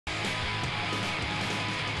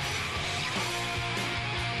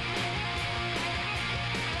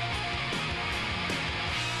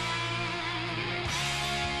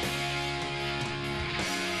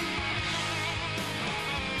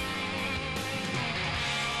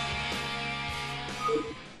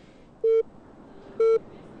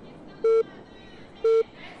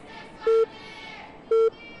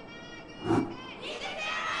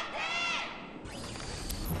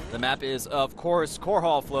map is, of course,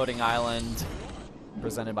 Korhal Floating Island,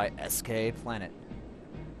 presented by SK Planet.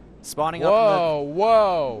 Spawning up.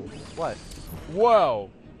 Whoa! What? Whoa!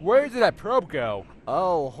 Where did that probe go?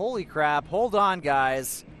 Oh, holy crap! Hold on,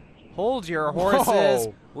 guys. Hold your horses.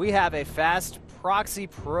 Whoa. We have a fast proxy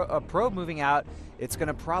probe moving out. It's going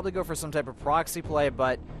to probably go for some type of proxy play,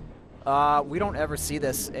 but we don't ever see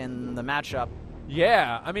this in the matchup.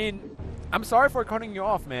 Yeah, I mean, I'm sorry for cutting you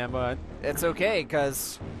off, man, but it's okay,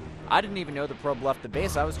 because I didn't even know the probe left the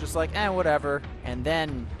base. I was just like, whatever. And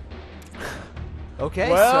then, okay,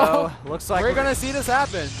 well, so looks like we're gonna see this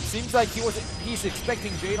happen. Seems like he's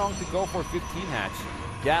expecting Jaedong to go for 15 hatch.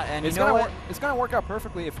 Yeah, and it's you know what? It's gonna work out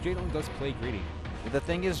perfectly if Jaedong does play greedy. The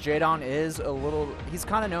thing is, Jaedong is he's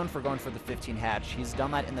kind of known for going for the 15 hatch. He's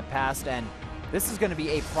done that in the past, and this is going to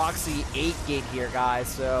be a proxy 8 gate here, guys.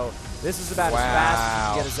 So this is about as fast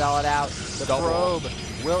as you get a Zealot out. The probe,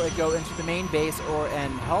 will it go into the main base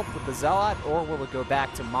and help with the Zealot, or will it go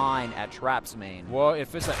back to mine at Trap's main? Well,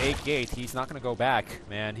 if it's an 8 gate, he's not going to go back,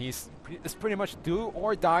 man. It's pretty much do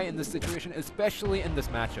or die in this situation, especially in this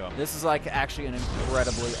matchup. This is like actually an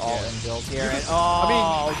incredibly all-in build here. And,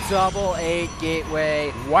 I mean, double 8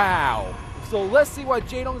 gateway. Wow. So let's see what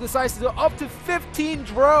Jaedong decides to do. Up to 15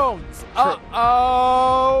 drones.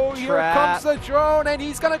 Uh-oh. Here comes the drone, and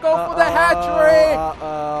he's going to go for the hatchery.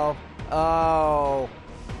 Uh-oh.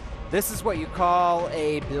 This is what you call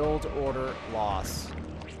a build order loss.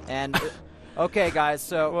 And, okay, guys,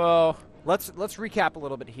 so... well... Let's recap a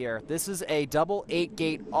little bit here. This is a double 8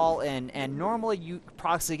 gate all-in, and normally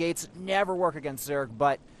proxy gates never work against Zerg,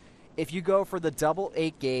 but if you go for the double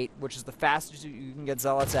 8 gate, which is the fastest you can get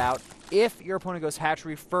Zealots out, if your opponent goes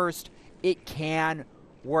hatchery first, it can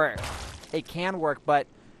work. It can work, but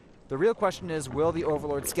the real question is, will the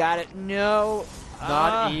Overlord scat it? No.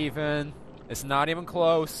 Not even. It's not even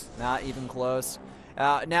close. Not even close.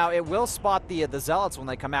 Now, it will spot the Zealots when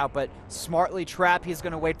they come out, but smartly Trap, he's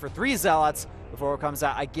going to wait for 3 Zealots before it comes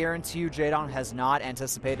out. I guarantee you Jaedong has not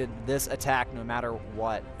anticipated this attack no matter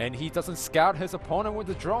what. And he doesn't scout his opponent with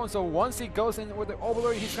the drone, so once he goes in with the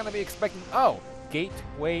Overlord, he's going to be expecting,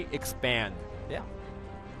 gateway expand. Yeah.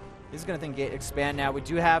 He's going to think gate expand now. We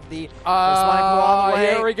do have the on the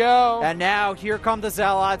way. Here we go. And now, here come the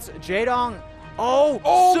Zealots. Jaedong... Oh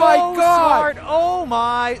so my God! Smart. Oh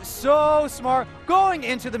my, so smart. Going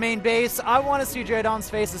into the main base. I want to see Jaedong's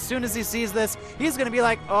face as soon as he sees this. He's going to be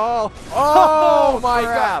like, oh my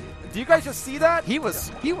crap. God. Do you guys just see that? He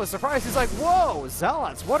was surprised. He's like, whoa,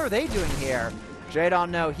 Zealots, what are they doing here? Jaedong,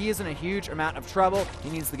 no, he is in a huge amount of trouble. He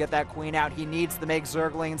needs to get that queen out. He needs to make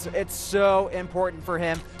Zerglings. It's so important for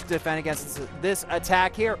him to defend against this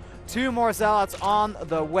attack here. 2 more Zealots on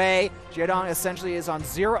the way. Jaedong essentially is on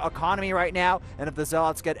 0 economy right now, and if the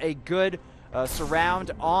Zealots get a good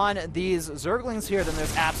surround on these Zerglings here, then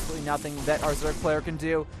there's absolutely nothing that our Zerg player can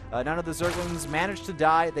do. None of the Zerglings manage to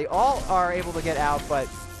die. They all are able to get out, but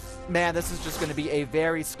man, this is just going to be a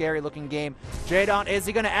very scary looking game. Jaedong, is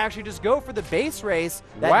he going to actually just go for the base race?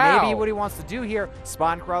 That may be what he wants to do here.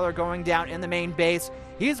 Spawn Crawler going down in the main base.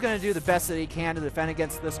 He's going to do the best that he can to defend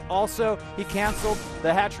against this. Also, he canceled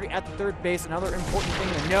the hatchery at the 3rd base. Another important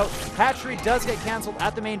thing to note, hatchery does get canceled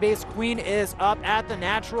at the main base. Queen is up at the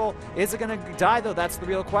natural. Is it going to die, though? That's the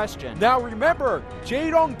real question. Now, remember,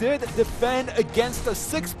 Jaedong did defend against a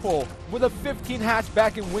 6-pull with a 15 hatch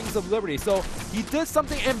back in Wings of Liberty. So he did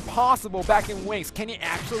something impossible back in Wings. Can he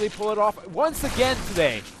actually pull it off once again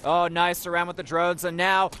today? Oh, nice surround with the drones. And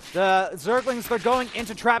now the Zerglings, they're going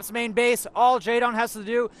into Trap's main base. All Jaedong has to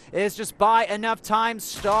do is just buy enough time,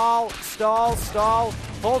 stall,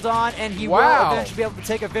 hold on, and he will eventually be able to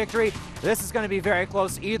take a victory. This is going to be very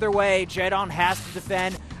close either way. Jaedong has to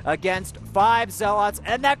defend against 5 Zealots,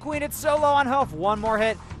 and that queen, it's so low on health. 1 more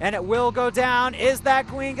hit, and it will go down. Is that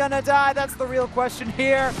queen going to die? That's the real question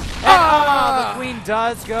here. And the queen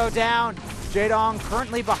does go down. Jaedong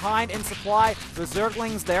currently behind in supply. The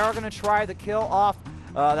Zerglings, they are going to try to kill off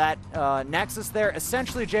that Nexus there.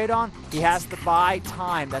 Essentially, Jaedong, he has to buy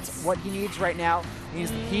time. That's what he needs right now. He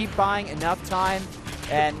needs to keep buying enough time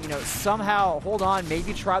and, somehow hold on,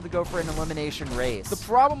 maybe try to go for an elimination race. The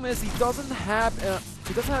problem is he doesn't have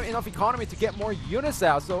enough economy to get more units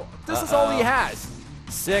out, so this is all he has.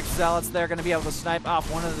 6 Zealots there going to be able to snipe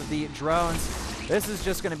off one of the drones. This is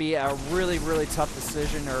just going to be a really, really tough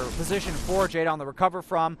position for Jaedong to recover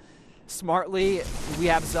from. Smartly, we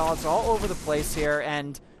have Zealots all over the place here,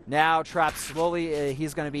 and now Trap slowly,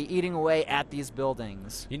 he's going to be eating away at these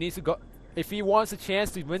buildings. He needs to go. If he wants a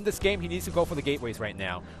chance to win this game, he needs to go for the gateways right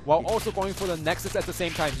now, while also going for the Nexus at the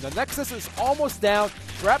same time. The Nexus is almost down.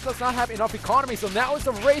 Trap does not have enough economy, so now it's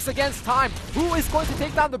a race against time. Who is going to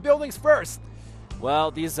take down the buildings first?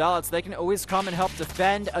 Well, these Zealots, they can always come and help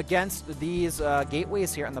defend against these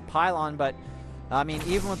gateways here in the pylon, but I mean,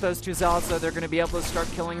 even with those 2 Zealots, though, they're going to be able to start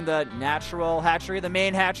killing the natural hatchery, the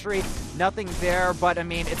main hatchery. Nothing there, but I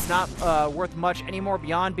mean, it's not worth much anymore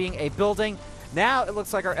beyond being a building. Now it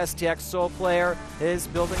looks like our STX Soul player, his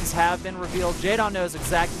buildings have been revealed. Jadon knows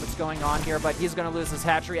exactly what's going on here, but he's going to lose his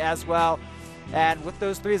hatchery as well. And with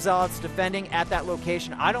those 3 Zealots defending at that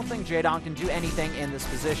location, I don't think Jadon can do anything in this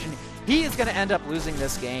position. He is going to end up losing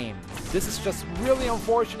this game. This is just really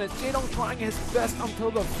unfortunate. Jadon trying his best until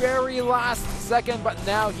the very last second, but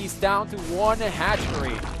now he's down to 1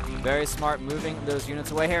 hatchery. Very smart moving those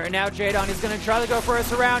units away here. And now Jadon is going to try to go for a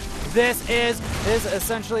surround. This is his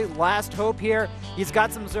essentially last hope here. He's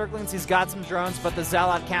got some Zerglings, he's got some drones, but the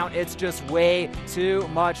Zealot count, it's just way too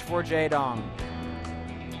much for Jadon.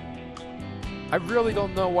 I really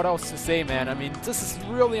don't know what else to say, man. I mean, this is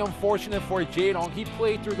really unfortunate for Jadon. He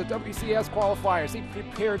played through the WCS qualifiers. He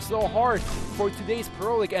prepared so hard for today's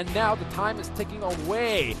Pro League, and now the time is ticking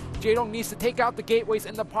away. Jadon needs to take out the gateways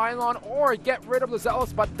in the pylon or get rid of the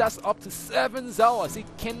Zealots, but that's up to 7 Zealots. He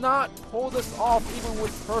cannot pull this off even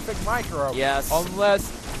with perfect micro. Yes.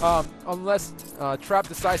 Unless Trap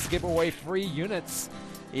decides to give away 3 units.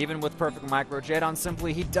 Even with perfect micro, Jadon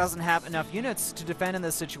simply, he doesn't have enough units to defend in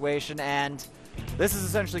this situation, and this is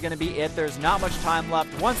essentially going to be it. There's not much time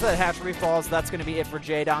left. Once that hatchery falls, that's going to be it for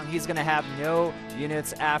Jadon. He's going to have no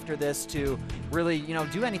units after this to really, you know,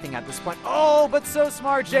 do anything at this point. Oh, but so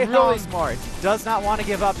smart, Jadon. Really smart. Does not want to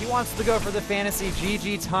give up. He wants to go for the fantasy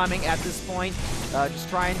GG timing at this point. Just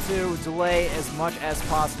trying to delay as much as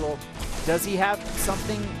possible. Does he have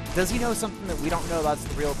something? Does he know something that we don't know? That's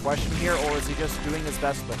the real question here, or is he just doing his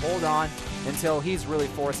best to hold on until he's really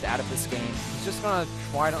forced out of this game? He's just going to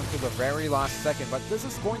try it until the very last second, but this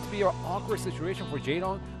is going to be an awkward situation for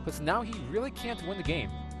Jadon because now he really can't win the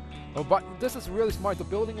game. Oh, but this is really smart. The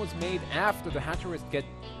building was made after the hatchery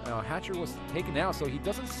was taken out, so he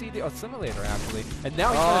doesn't see the assimilator actually. And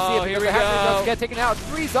now he's going to see it because the hatchery does get taken out.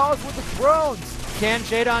 3 Zealots with the drones. Can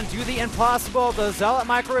Jadon do the impossible? The Zealot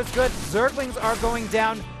micro is good. Zerglings are going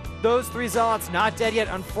down. Those 3 Zealots not dead yet.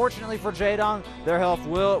 Unfortunately for Jadon, their health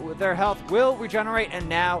will regenerate, and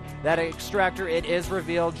now that extractor, it is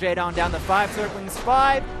revealed. Jadon down to 5 Zerglings,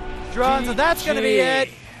 5 drones, and that's going to be it.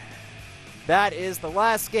 That is the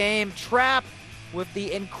last game. Trap, with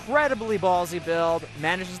the incredibly ballsy build,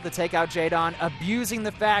 manages to take out Jadon, abusing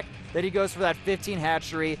the fact that he goes for that 15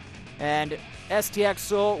 hatchery, and STX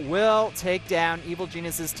Soul will take down Evil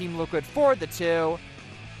Genius's Team Liquid for the 2.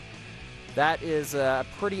 That is a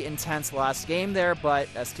pretty intense last game there, but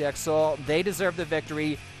STX Soul, they deserve the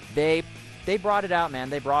victory. They brought it out, man.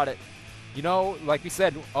 They brought it. You know, like we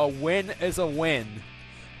said, a win is a win.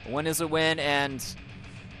 A win is a win, and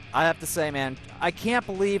I have to say, man, I can't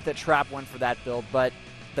believe that Trap went for that build, but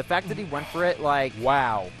the fact that he went for it, like,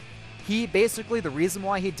 wow. He basically, the reason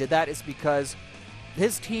why he did that is because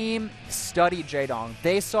his team studied Jadon.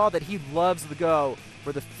 They saw that he loves the go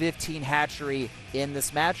for the 15 hatchery in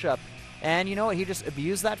this matchup. And you know what? He just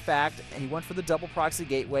abused that fact, and he went for the double proxy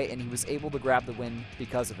gateway, and he was able to grab the win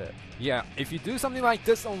because of it. Yeah, if you do something like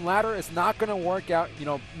this on ladder, it's not going to work out, you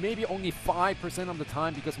know, maybe only 5% of the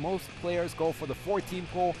time because most players go for the 14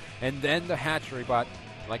 pull and then the hatchery. But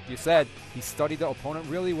like you said, he studied the opponent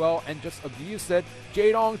really well and just abused it.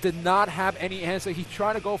 Jadon did not have any answer. He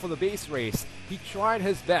tried to go for the base race. He tried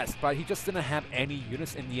his best, but he just didn't have any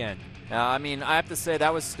units in the end. I mean, I have to say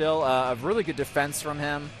that was still a really good defense from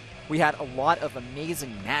him. We had a lot of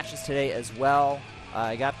amazing matches today as well.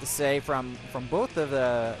 I got to say from both of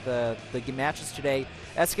the matches today,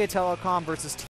 SK Telecom versus